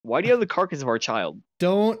Why do you have the carcass of our child?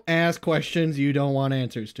 Don't ask questions you don't want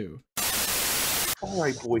answers to.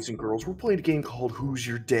 Alright, boys and girls, we're playing a game called Who's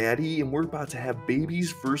Your Daddy? And we're about to have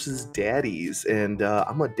babies versus daddies. And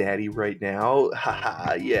I'm a daddy right now.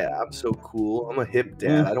 Haha, yeah, I'm so cool. I'm a hip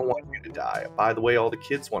dad. I don't want you to die. By the way, all the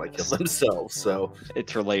kids want to kill themselves, so...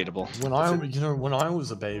 It's relatable. When I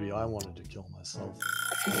was a baby, I wanted to kill myself.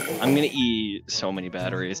 I'm gonna eat so many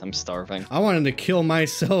batteries. I'm starving. I wanted to kill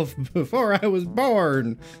myself before I was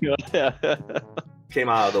born. Came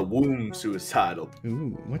out of the womb suicidal.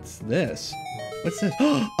 Ooh, what's this? What's this?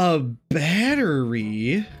 A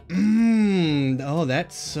battery? Oh,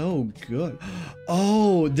 that's so good.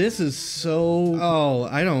 Oh, this is so... Oh,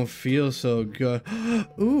 I don't feel so good.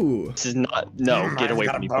 Ooh. This is not... No, get away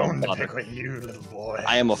from me, father. You, little boy.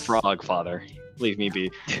 I am a frog, father. Leave me be.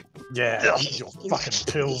 Yeah, eat your fucking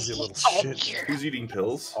pills, you little shit. Who's eating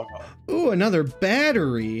pills? Ooh, another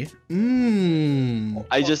battery.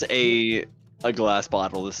 I just ate a glass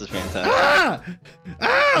bottle. This is fantastic. Ah!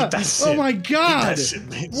 Ah! That's Oh it. my god! That shit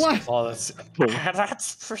means What? Oh, that's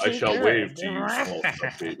pretty I shall good. wave to you, small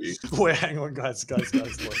stuff, baby. Wait, hang on, guys, look.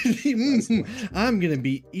 I'm gonna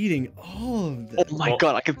be eating all of this. Oh my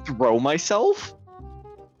god, I could throw myself?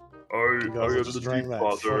 I guys am will just drink the that.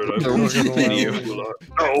 father, Fucking and I'm I'm gonna going you.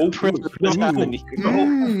 What's happening?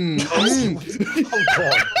 Oh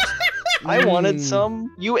god. I wanted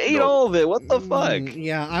some. You ate all of it. What the fuck?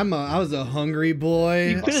 Yeah, I was a hungry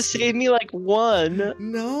boy. You could have saved me like one.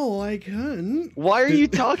 No, I couldn't. Why are you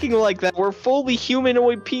talking like that? We're fully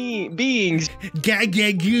humanoid beings. Gag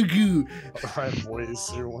goo goo. Alright, boys,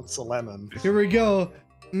 who wants a lemon? Here we go.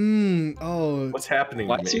 Oh. What's happening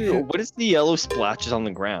What is the yellow splashes on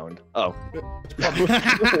the ground? Oh.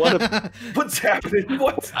 What's happening?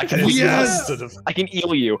 What? I can Yes! I can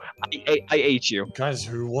heal you. I ate you. Guys,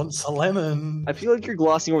 who wants a lemon? I feel like you're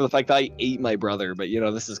glossing over the fact that I ate my brother, but you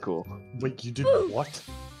know, this is cool. Wait, you did what?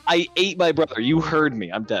 I ate my brother. You heard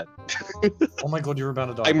me. I'm dead. Oh my god, you're about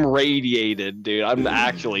to die. I'm radiated, dude. I'm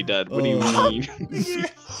actually dead. What do you mean?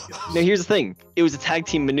 Now, here's the thing. It was a tag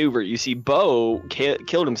team maneuver. You see, Bo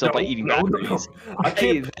killed himself by eating batteries. I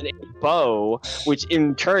can't. Then ate Bo, which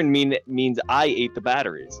in turn means I ate the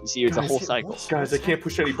batteries. You see, it's a whole cycle. Guys, I can't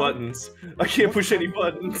push any buttons. I can't push any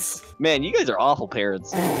buttons. Man, you guys are awful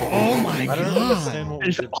parents. Oh my I don't understand god. what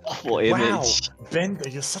It's we an did. awful Wow, image. Ben,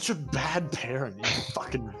 you're such a bad parent, you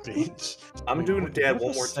fucking bitch. I'm doing it, Dad,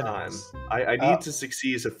 one more time. I need to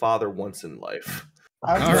succeed as a father once in life.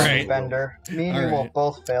 All right. Bender. Me and you will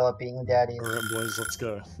both fail at being daddies. Alright, boys, let's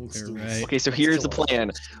go. Let's do this. Okay, so here's the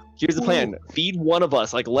plan. Here's the plan. Feed one of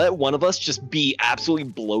us. Like, let one of us just be absolutely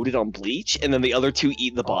bloated on bleach, and then the other two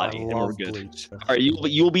eat the body, and we're good. Bleach. All right,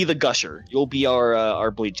 you'll be the gusher. You'll be our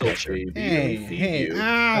bleach gusher. Baby, Hey, let me feed hey, you.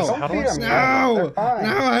 ow! How do I Don't feed say them, No! they're fine.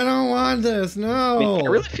 No, I don't want this, I no!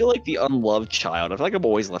 really feel like the unloved child. I feel like I'm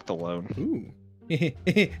always left alone. Ooh. No,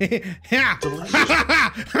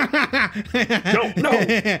 no!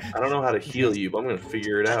 I don't know how to heal you, but I'm gonna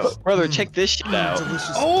figure it out. Brother, check this shit out.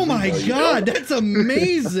 Delicious. Oh my No, you god, that's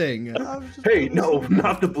amazing! Hey, no,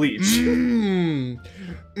 not the bleach.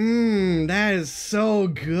 That is so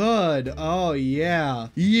good. Oh yeah.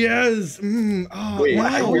 Yes. Oh, Wait,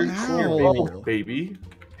 wow, you're ow. baby.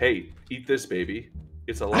 Hey, eat this, baby.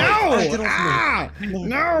 It's No! alive. Get off me. Ah!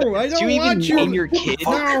 No, I Did don't you even want you. name your kid?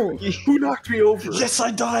 No. Who knocked me over? Yes, I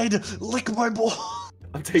died! Lick my ball!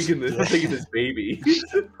 I'm taking this baby.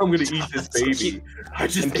 I'm gonna eat this baby. I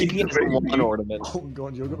just I'm ate keeping the it as a baby. lawn ornament. Oh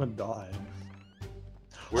god, you're gonna die.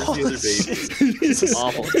 Where's the other baby? This is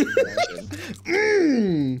awful.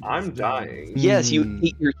 I'm dying. Yes, you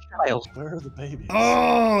ate your child. Where are the babies?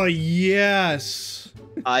 Oh yes.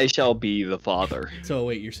 I shall be the father. So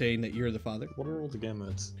wait, you're saying that you're the father? What are all the game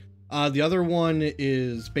modes? The other one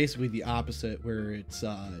is basically the opposite, where it's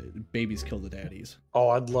babies kill the daddies. Oh,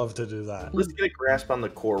 I'd love to do that. Let's get a grasp on the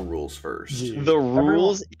core rules first. Yeah. The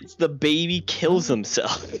rules, it's the baby kills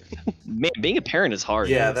himself. Man, being a parent is hard.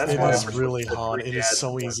 Yeah, that's It why is we're really supposed to hard. put It three is dads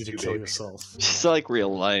so and easy to two kill babies. yourself. Just like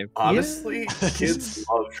real life. Honestly, kids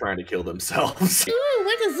love trying to kill themselves. Ooh,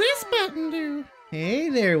 what does this button do? Hey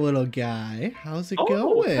there, little guy. How's it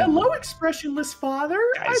going? hello, expressionless father.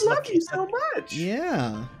 Guys, I love look, you so much.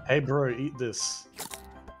 Yeah. Hey bro, eat this.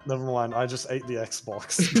 Never mind, I just ate the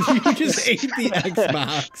Xbox. You just ate the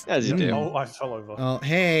Xbox. As you do. Oh, I fell over. Oh,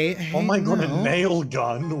 hey. Oh my god, no. a nail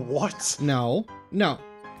gun? What? No. No.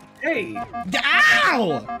 Hey,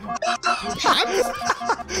 Ow!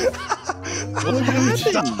 What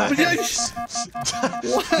happened?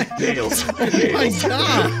 What? nails. Oh my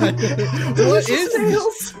god! What is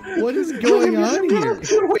nails? What is going on here?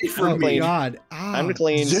 Get away Oh from my me. god! Time Ow. to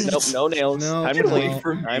clean. Yes. Nope, no nails. No, Time to get clean. away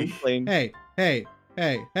from Time me. to clean. Hey, hey,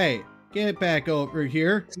 Hey, get back over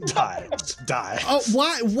here. Die. Oh,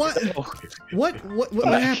 what happened? Why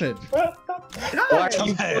are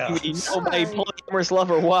you fucking me? Oh, my polyamorous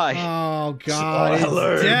lover, why? Oh God,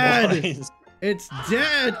 it's dead. It's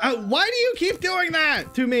dead. Why do you keep doing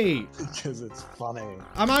that to me? Because it's funny.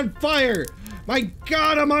 I'm on fire. My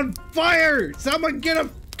God, I'm on fire. Someone get a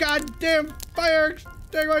goddamn fire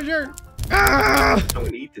extinguisher. Ah! I'm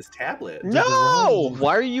gonna eat this tablet. No!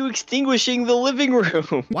 Why are you extinguishing the living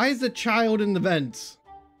room? Why is the child in the vents?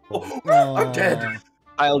 I'm dead.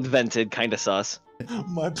 Child vented, kinda sus.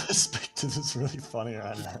 My perspective is really funny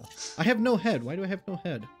right now. I have no head. Why do I have no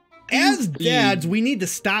head? As dads, we need to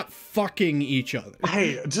stop fucking each other.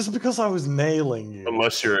 Hey, just because I was nailing you.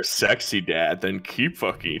 Unless you're a sexy dad, then keep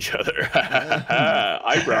fucking each other.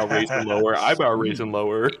 Eyebrow raising lower, eyebrow raising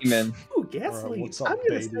lower. Amen. Ooh, gasoline. What's up, I'm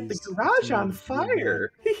gonna set the garage on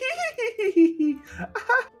fire.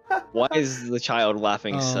 Why is the child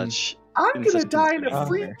laughing such? I'm gonna die in a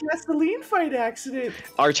freak gasoline fight accident.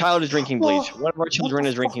 Our child is drinking bleach. One of our children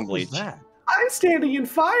is drinking bleach. I'm standing in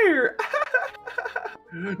fire.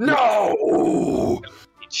 No!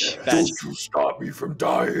 Bad, you stop me from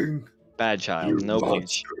dying. bad child. No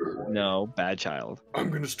bleach. No, bad child.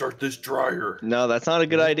 I'm gonna start this dryer. No, that's not a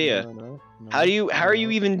good idea. No. How are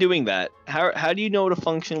you even doing that? How do you know to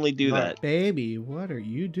functionally do that? Baby, what are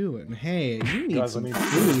you doing? Hey, you need Guys, some I need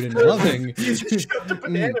food and loving. You just shoved a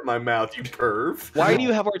banana in my mouth, you perv. Why do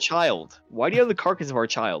you have our child? Why do you have the carcass of our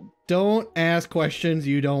child? Don't ask questions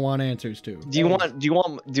you don't want answers to. Do you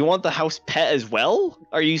want the house pet as well?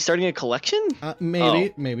 Are you starting a collection?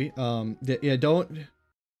 Maybe. Yeah, don't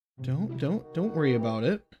worry about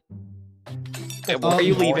it. Okay, why are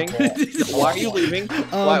you leaving? Why are you leaving?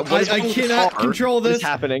 I cannot control this. What is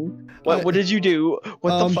happening? What did you do?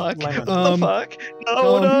 What the fuck? What the fuck?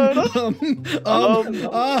 No.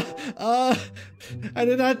 I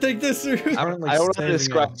did not think this through. I don't know how to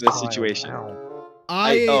describe this situation.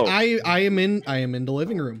 I am in the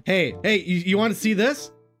living room. Hey, you want to see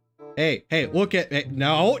this? Hey, look at it.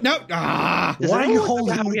 No. Ah! Why are you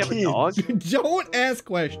holding we have a dog? Don't ask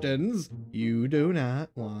questions you do not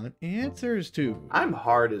want answers to. I'm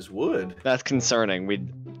hard as wood. That's concerning. We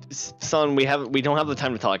don't have the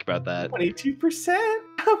time to talk about that. 22%.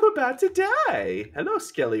 I'm about to die. Hello,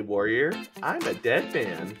 Skelly Warrior. I'm a dead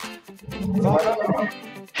man.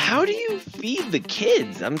 How do you feed the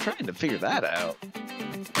kids? I'm trying to figure that out.